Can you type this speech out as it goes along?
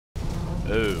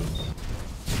Ooh.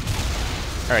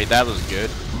 Alright, that was good.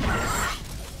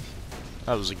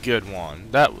 That was a good one.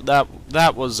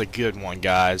 That was a good one,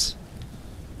 guys.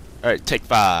 Alright, take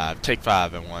 5. Take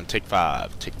 5 and 1. Take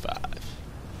 5. Take 5.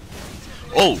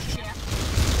 Oh!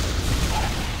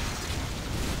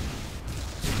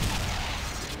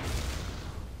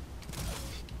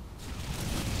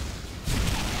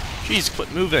 Jeez,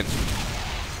 quit moving.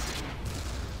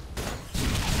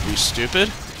 You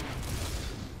stupid?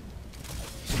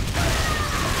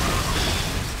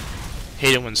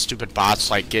 Hate it when stupid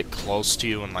bots like get close to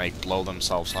you and like blow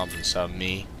themselves up instead of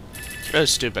me. It's really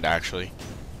stupid, actually.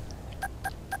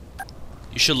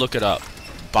 You should look it up.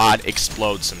 Bot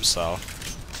explodes himself.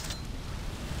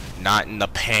 Not in the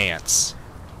pants.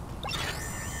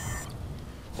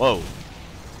 Whoa.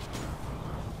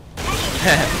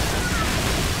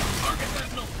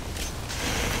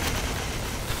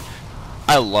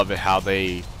 I love it how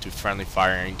they do friendly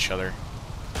fire at each other.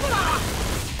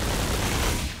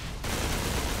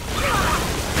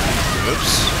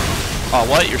 Oops. Oh,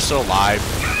 what? You're still alive.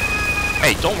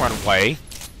 Hey, don't run away.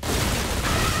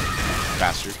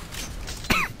 Bastard.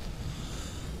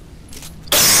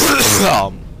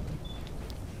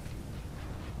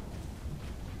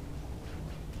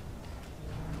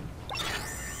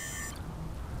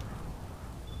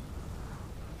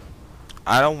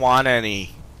 I don't want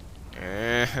any.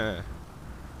 Oh,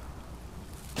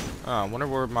 I wonder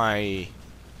where my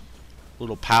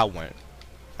little pal went.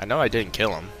 I know I didn't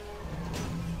kill him.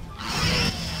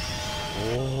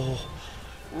 Oh,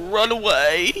 run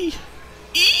away!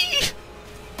 Eee!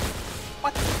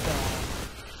 What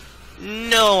the?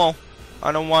 No,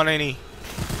 I don't want any.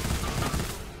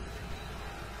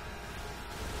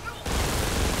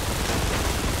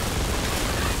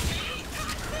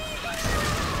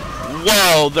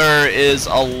 Whoa, there is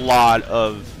a lot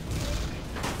of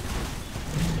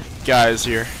guys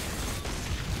here.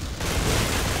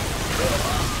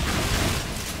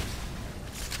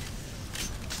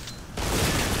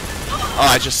 Oh,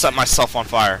 I just set myself on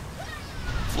fire.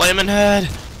 Flaming head.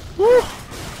 Woo.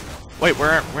 Wait,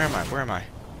 where am I? Where am I?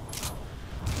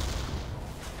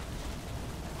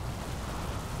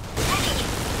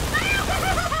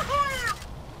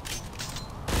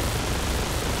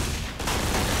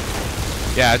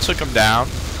 Yeah, I took him down.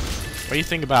 What do you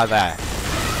think about that?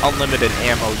 Unlimited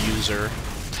ammo user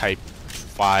type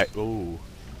 5. Ooh.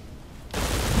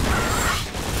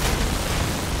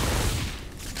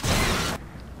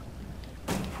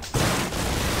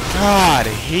 God, I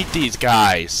hate these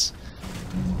guys.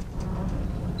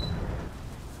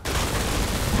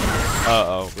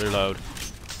 Uh-oh, reload.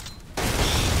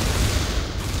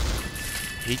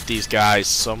 Hate these guys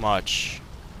so much.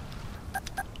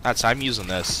 I'm using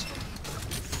this.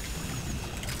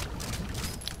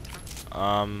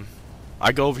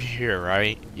 I go over here,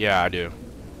 right? Yeah, I do.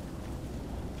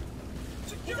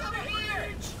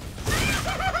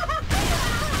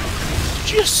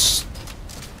 Just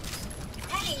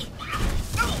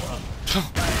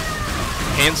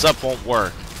hands up won't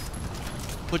work.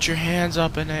 Put your hands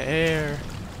up in the air.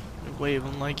 You're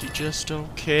waving like you just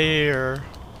don't care.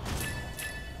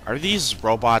 Are these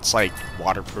robots like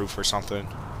waterproof or something?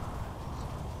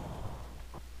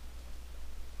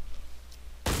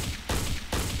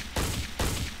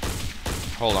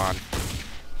 Hold on.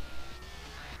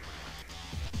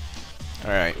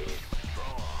 Alright.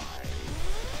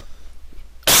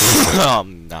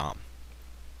 No.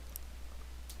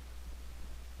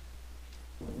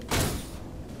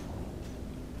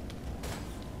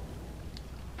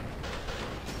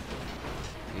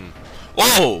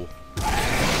 Whoa!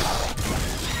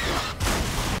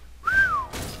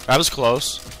 That was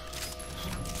close.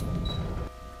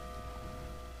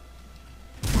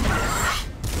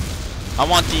 I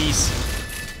want these.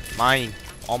 Mine.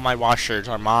 All my washers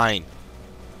are mine.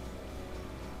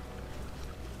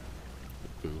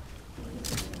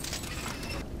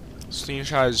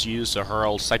 Slingshot is used to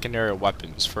hurl secondary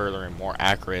weapons further and more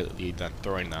accurately than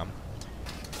throwing them.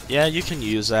 Yeah, you can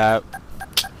use that.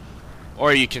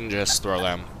 Or you can just throw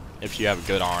them if you have a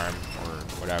good arm or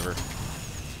whatever.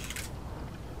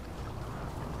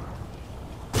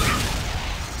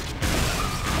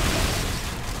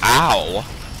 Ow!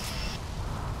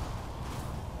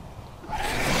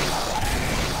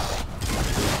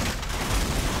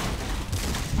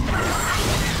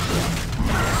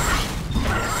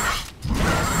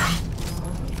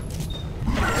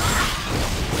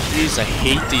 Jeez, I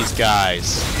hate these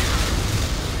guys.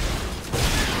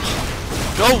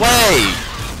 Go away!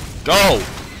 Go!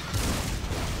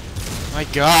 My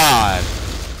God!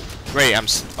 Great,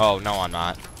 oh no, I'm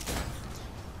not.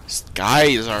 These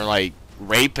guys are like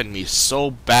raping me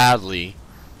so badly.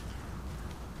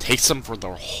 Takes them for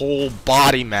their whole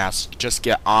body mass to just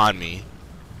get on me.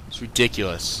 It's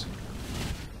ridiculous.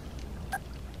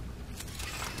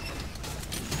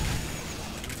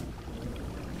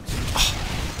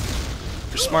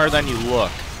 You're smarter than you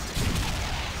look.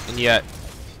 And yet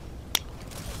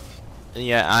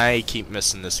I keep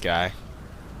missing this guy.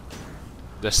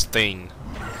 This thing.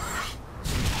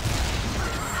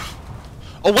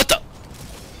 Oh, what the?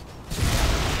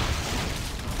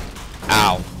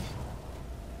 Ow.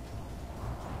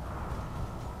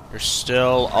 You're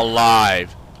still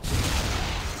alive.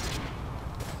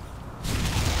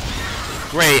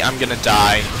 Great, I'm gonna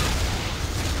die.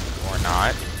 Or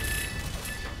not.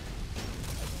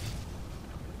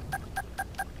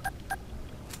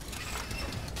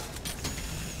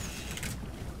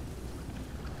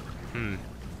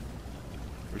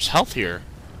 There's health here.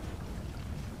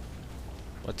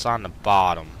 What's on the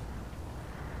bottom?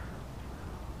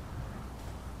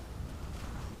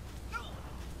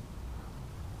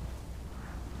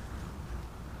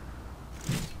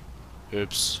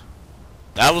 Oops.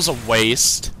 That was a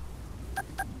waste.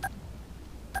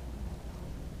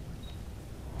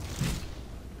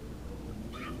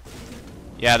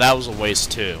 Yeah, that was a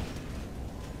waste too.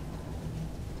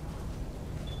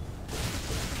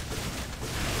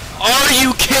 Are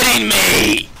you kidding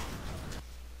me?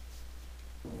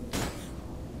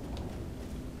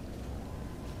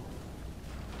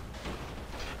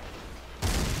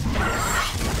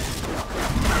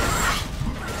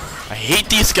 I hate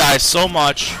these guys so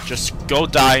much. Just go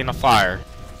die in a fire.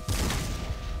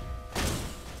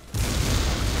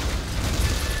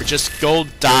 Or just go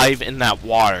dive in that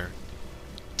water.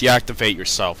 Deactivate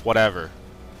yourself, whatever.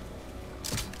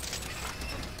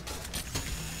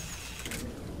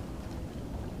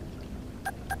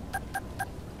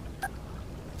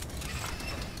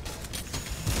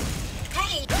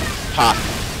 Ha!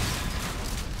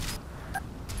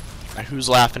 Now who's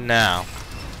laughing now?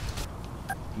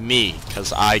 Me,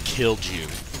 'cause I killed you.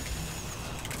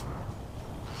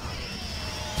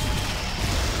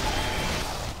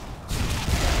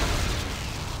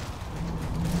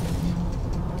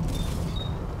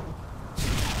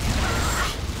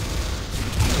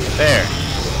 There.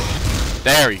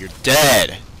 There, you're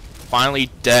dead. Finally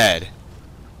dead.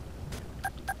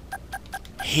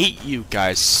 Hate you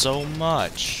guys so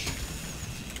much.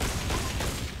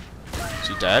 Is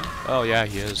he dead? Oh yeah,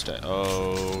 he is dead.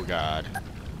 Oh god.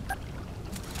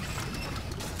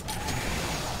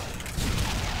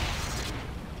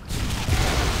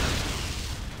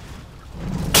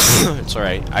 It's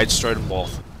alright. I destroyed them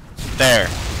both. There.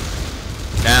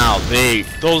 Now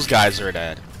those guys are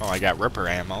dead. Oh, I got Ripper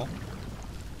ammo.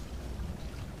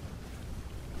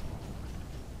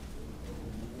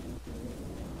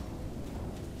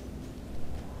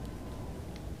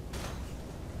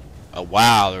 Oh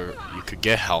wow, you could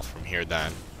get health from here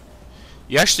then.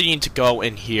 You actually need to go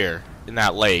in here, in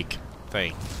that lake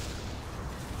thing.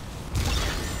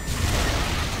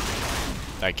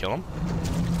 Did I kill him?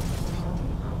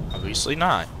 Obviously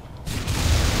not.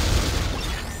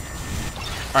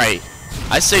 Alright,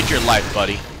 I saved your life,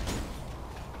 buddy.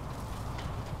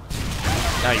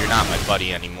 Now you're not my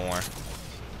buddy anymore.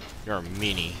 You're a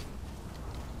meanie.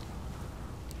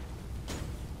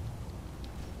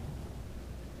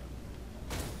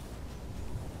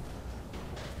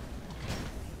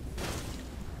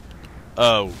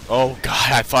 Oh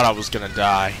god, I thought I was gonna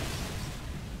die.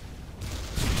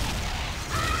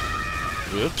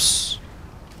 Oops.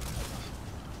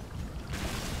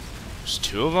 There's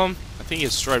two of them? I think he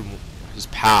destroyed his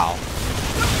pal.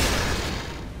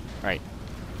 Right.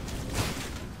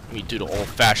 Let me do the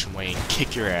old-fashioned way and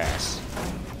kick your ass.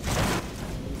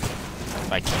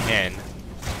 If I can.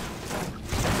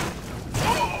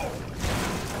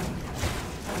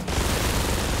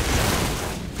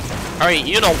 Alright,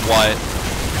 you know what?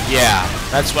 Yeah,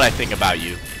 that's what I think about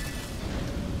you.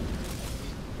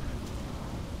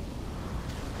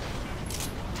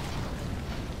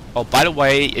 Oh, by the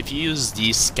way, if you use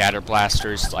these scatter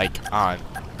blasters, like on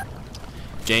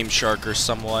Game Shark or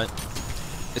somewhat,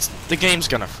 the game's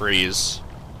gonna freeze.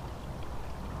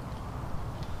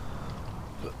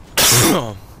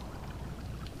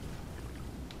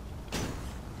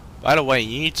 By the way,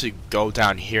 you need to go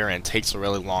down here, and it takes a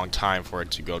really long time for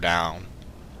it to go down.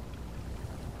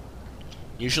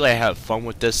 Usually I have fun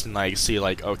with this and like see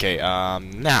like, okay,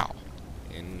 now.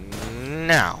 And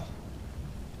now.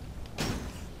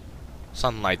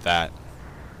 Something like that.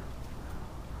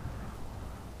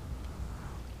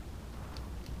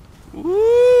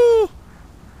 Woo!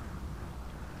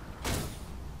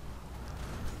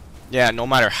 Yeah, no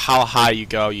matter how high you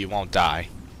go, you won't die.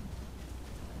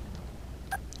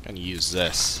 Gonna use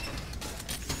this.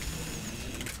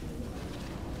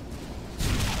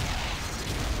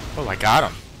 Oh, I got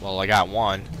him. Well, I got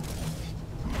one.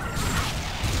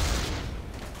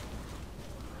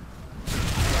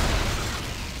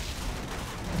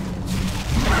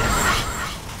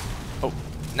 Oh,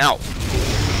 now.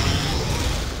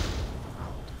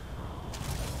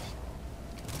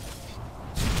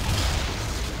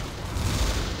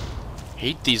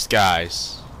 Hate these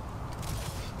guys.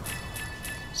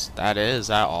 Is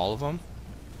that all of them?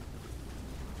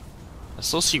 I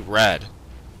still see red.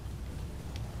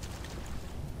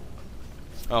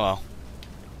 Oh well.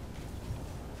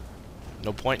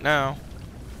 No point now.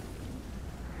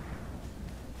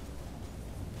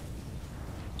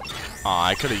 Aw,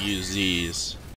 I could have used these.